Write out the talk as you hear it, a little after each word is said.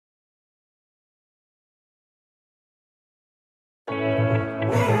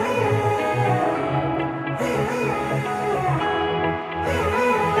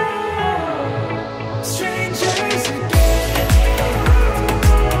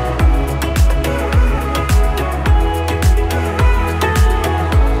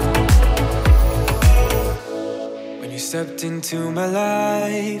stepped into my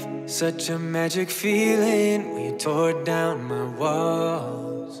life, such a magic feeling when you tore down my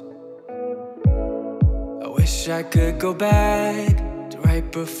walls. I wish I could go back to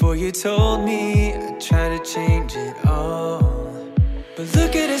right before you told me I'd try to change it all. But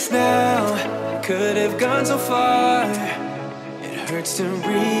look at us now, we could have gone so far. It hurts to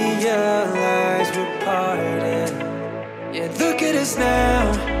realize we're parted. Yeah, look at us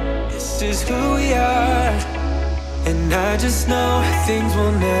now, this is who we are. And I just know things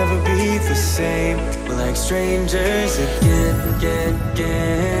will never be the same. We're like strangers again.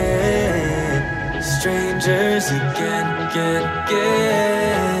 Strangers again.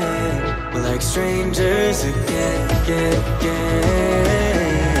 We're like strangers again.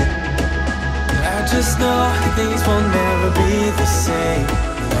 I just know things will never be the same.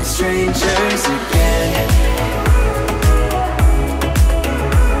 We're like strangers again.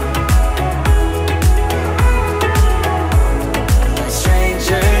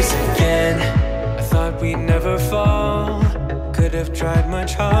 I thought we'd never fall, could have tried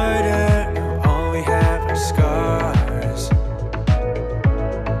much harder. Now all we have are scars.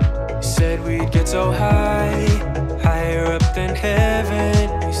 You said we'd get so high, higher up than heaven.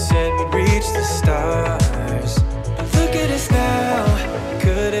 You said we'd reach the stars. But look at us now,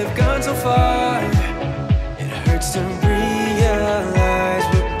 could have gone so far. It hurts to realize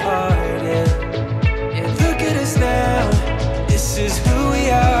we're parted. Yeah, look at us now, this is who we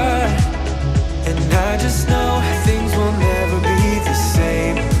are. And I just know things will never be the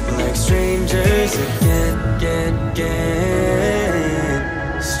same. We're like strangers again.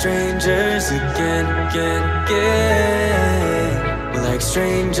 Strangers again. We're like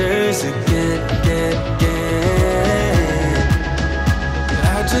strangers again. I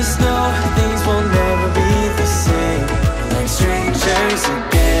just know things will never be the same. We're like strangers again.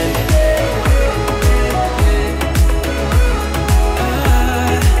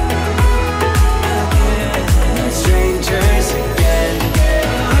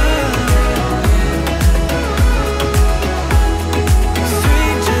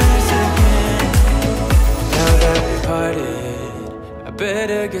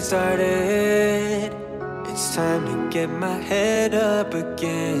 Better get started. It's time to get my head up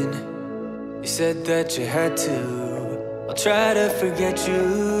again. You said that you had to. I'll try to forget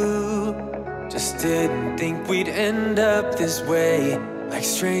you. Just didn't think we'd end up this way, like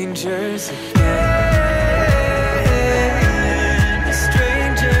strangers again.